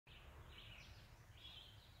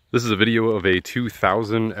This is a video of a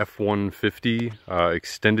 2000 F150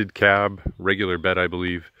 extended cab, regular bed I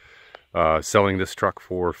believe, selling this truck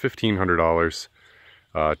for $1,500.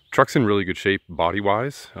 Truck's in really good shape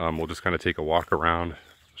body-wise. We'll just kind of take a walk around,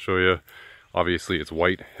 show you. Obviously it's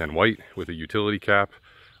white and white with a utility cap.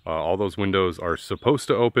 All those windows are supposed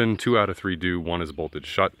to open, 2 out of 3 do, 1 is bolted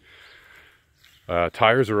shut.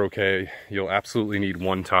 Tires are okay. You'll absolutely need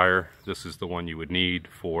 1 tire. This is the one you would need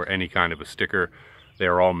for any kind of a sticker. They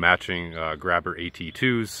are all matching Grabber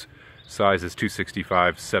AT2s. Size is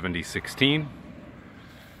 265 70/16.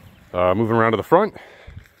 Moving around to the front,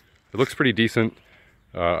 it looks pretty decent.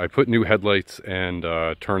 I put new headlights and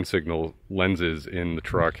turn signal lenses in the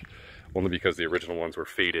truck, only because the original ones were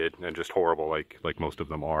faded and just horrible, like most of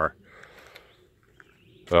them are.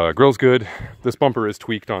 Grill's good. This bumper is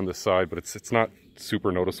tweaked on this side, but it's not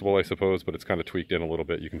super noticeable, I suppose, but it's kind of tweaked in a little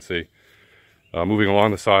bit, you can see. Moving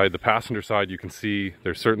along the side, the passenger side, you can see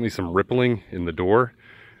there's certainly some rippling in the door,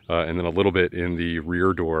 and then a little bit in the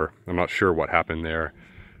rear door. I'm not sure what happened there.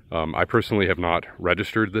 I personally have not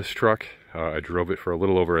registered this truck. I drove it for a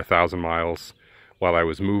little over 1,000 miles while I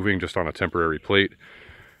was moving, just on a temporary plate.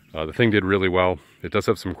 The thing did really well. It does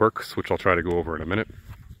have some quirks, which I'll try to go over in a minute.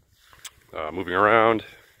 Moving around,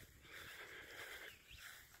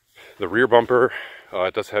 the rear bumper,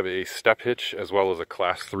 it does have a step hitch as well as a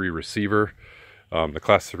Class 3 receiver. The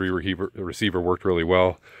Class 3 receiver worked really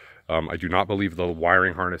well. I do not believe the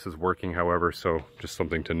wiring harness is working, however, so just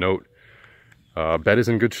something to note. Bed is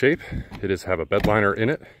in good shape. It does have a bed liner in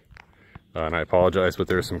it. And I apologize, but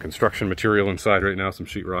there's some construction material inside right now, some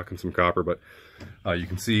sheetrock and some copper, but you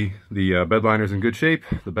can see the bed liner is in good shape.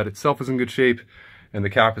 The bed itself is in good shape, and the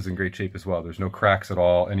cap is in great shape as well. There's no cracks at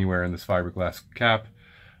all anywhere in this fiberglass cap.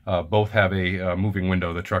 Both have a moving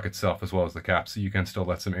window, the truck itself as well as the cap, so you can still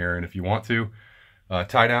let some air in if you want to.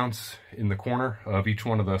 Tie downs in the corner of each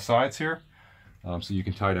one of the sides here, so you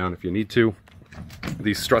can tie down if you need to.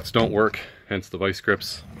 These struts don't work, hence the vice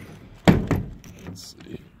grips. Let's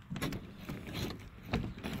see.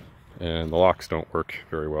 And the locks don't work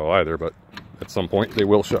very well either, but at some point they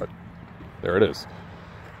will shut. There it is.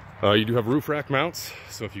 You do have roof rack mounts,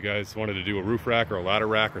 so if you guys wanted to do a roof rack or a ladder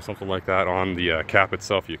rack or something like that on the cap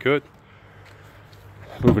itself, you could.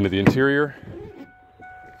 Moving to the interior,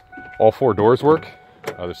 all 4 doors work.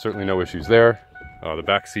 There's certainly no issues there. The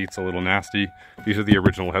back seat's a little nasty. These are the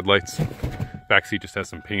original headlights. Back seat just has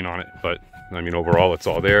some paint on it, but I mean overall it's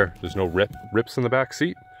all there. There's no rips in the back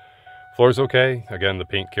seat. Floor's okay. Again, the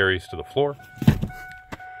paint carries to the floor.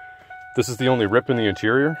 This is the only rip in the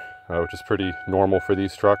interior, which is pretty normal for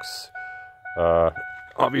these trucks.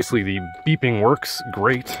 Obviously the beeping works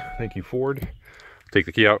great. Thank you, Ford. Take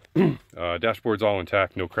the key out. Dashboard's all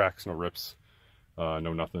intact, no cracks, no rips,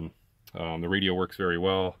 no nothing. The radio works very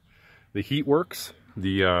well. The heat works.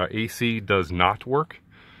 The AC does not work.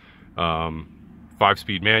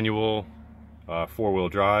 5-speed manual, 4-wheel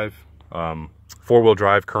drive. 4-wheel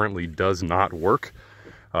drive currently does not work.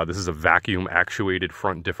 This is a vacuum actuated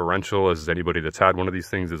front differential, as anybody that's had one of these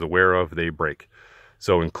things is aware of. They break.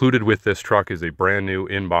 So included with this truck is a brand new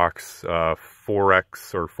in-box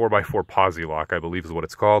 4X or 4x4 posi lock, I believe is what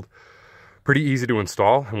it's called. Pretty easy to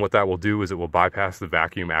install, and what that will do is it will bypass the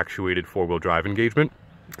vacuum actuated 4-wheel drive engagement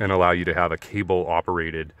and allow you to have a cable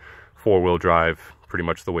operated 4-wheel drive, pretty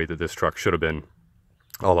much the way that this truck should have been.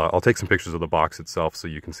 I'll take some pictures of the box itself so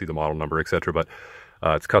you can see the model number, etc. But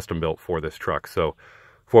it's custom built for this truck, so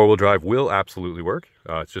 4-wheel drive will absolutely work.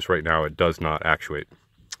 It's just right now it does not actuate.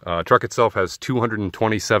 Truck itself has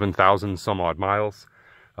 227,000 some odd miles.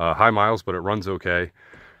 High miles, but it runs okay.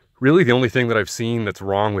 Really the only thing that I've seen that's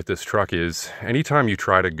wrong with this truck is anytime you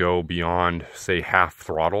try to go beyond, say, half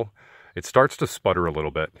throttle, it starts to sputter a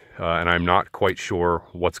little bit, and I'm not quite sure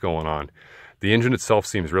what's going on. The engine itself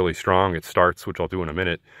seems really strong. It starts, which I'll do in a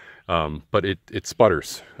minute, but it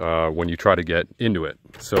sputters when you try to get into it.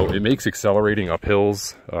 So it makes accelerating up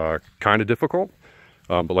hills kind of difficult.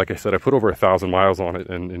 But like I said, I put over 1,000 miles on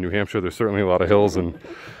it, and in New Hampshire there's certainly a lot of hills, and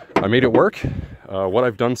I made it work. What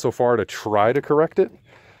I've done so far to try to correct it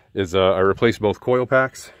is I replaced both coil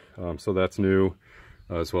packs, so that's new,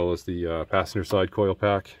 as well as the passenger side coil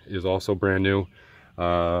pack is also brand new.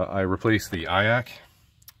 I replaced the IAC,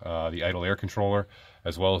 the idle air controller,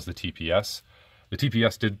 as well as the TPS. The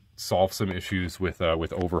TPS did solve some issues with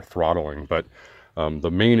over throttling, but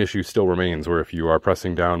the main issue still remains, where if you are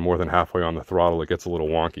pressing down more than halfway on the throttle, it gets a little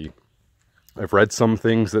wonky. I've read some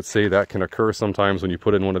things that say that can occur sometimes when you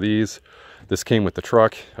put in one of these. This came with the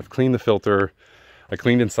truck. I've cleaned the filter. I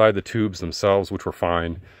cleaned inside the tubes themselves, which were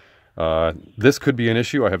fine. This could be an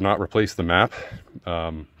issue. I have not replaced the map,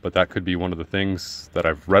 but that could be one of the things that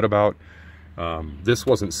I've read about. This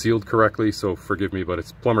wasn't sealed correctly, so forgive me, but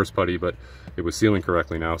it's plumber's putty, but it was sealing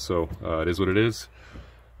correctly now, so it is what it is.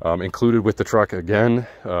 Included with the truck, again,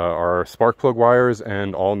 are spark plug wires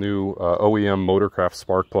and all new OEM Motorcraft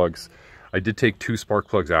spark plugs. I did take 2 spark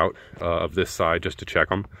plugs out of this side just to check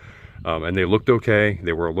them, and they looked okay.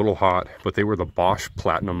 They were a little hot, but they were the Bosch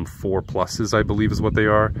Platinum 4 Pluses, I believe is what they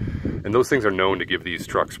are, and those things are known to give these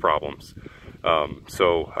trucks problems.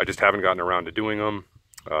 So I just haven't gotten around to doing them.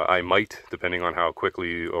 I might, depending on how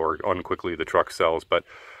quickly or unquickly the truck sells, but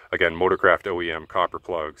again, Motorcraft OEM copper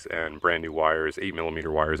plugs and brand new wires, 8mm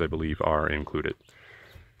wires, I believe, are included.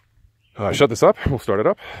 Shut this up, we'll start it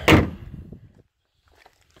up.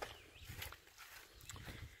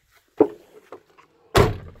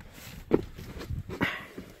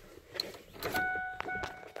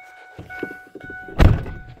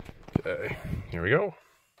 Okay, here we go.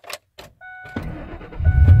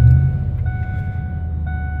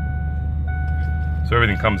 So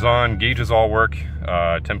everything comes on, gauges all work,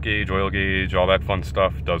 temp gauge, oil gauge, all that fun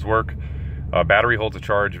stuff does work. Battery holds a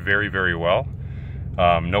charge very, very well.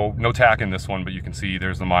 No tack in this one, but you can see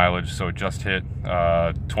there's the mileage, so it just hit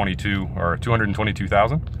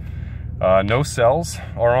 222,000. No cells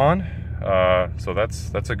are on, so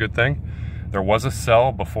that's a good thing. There was a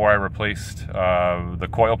cell before I replaced the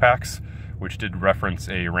coil packs, which did reference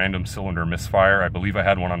a random cylinder misfire. I believe I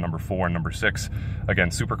had one on number 4 and number 6. Again,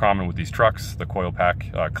 super common with these trucks. The coil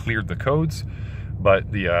pack cleared the codes,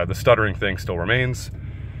 but the stuttering thing still remains.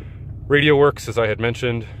 Radio works, as I had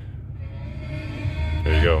mentioned.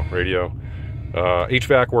 There you go, radio.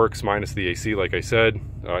 HVAC works, minus the AC, like I said.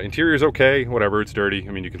 Interior's okay, whatever, it's dirty.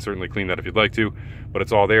 I mean, you can certainly clean that if you'd like to, but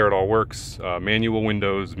it's all there, it all works. Manual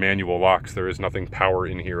windows, manual locks. There is nothing power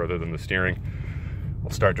in here other than the steering. I'll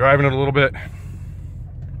start driving it a little bit.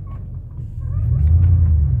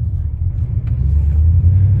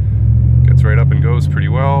 Gets right up and goes pretty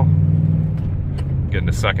well. Get in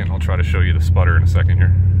a second, I'll try to show you the sputter in a second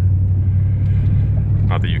here.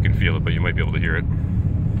 Not that you can feel it, but you might be able to hear it.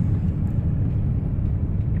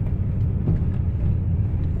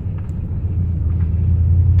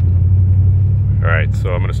 All right,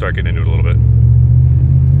 so I'm gonna start getting into it a little bit.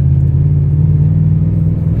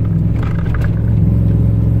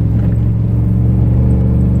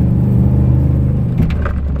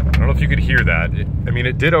 You could hear that. I mean,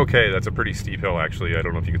 it did okay. That's a pretty steep hill, actually. I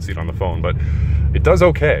don't know if you can see it on the phone, but it does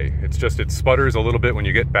okay. It's just, it sputters a little bit when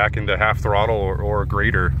you get back into half throttle or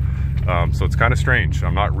greater. So it's kind of strange.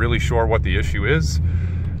 I'm not really sure what the issue is.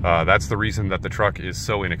 That's the reason that the truck is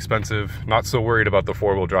so inexpensive. Not so worried about the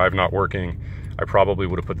 4-wheel drive not working. I probably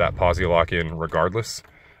would have put that posi lock in regardless.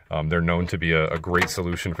 They're known to be a great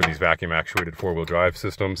solution for these vacuum actuated 4-wheel drive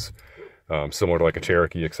systems, similar to like a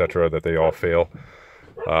Cherokee, etc., that they all fail.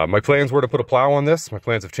 My plans were to put a plow on this. My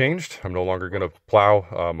plans have changed. I'm no longer going to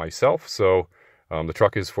plow myself. So the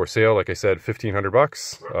truck is for sale. Like I said,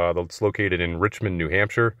 $1,500. It's located in Richmond, New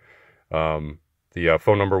Hampshire. The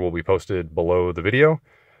phone number will be posted below the video.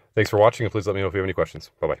 Thanks for watching, and please let me know if you have any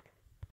questions. Bye-bye.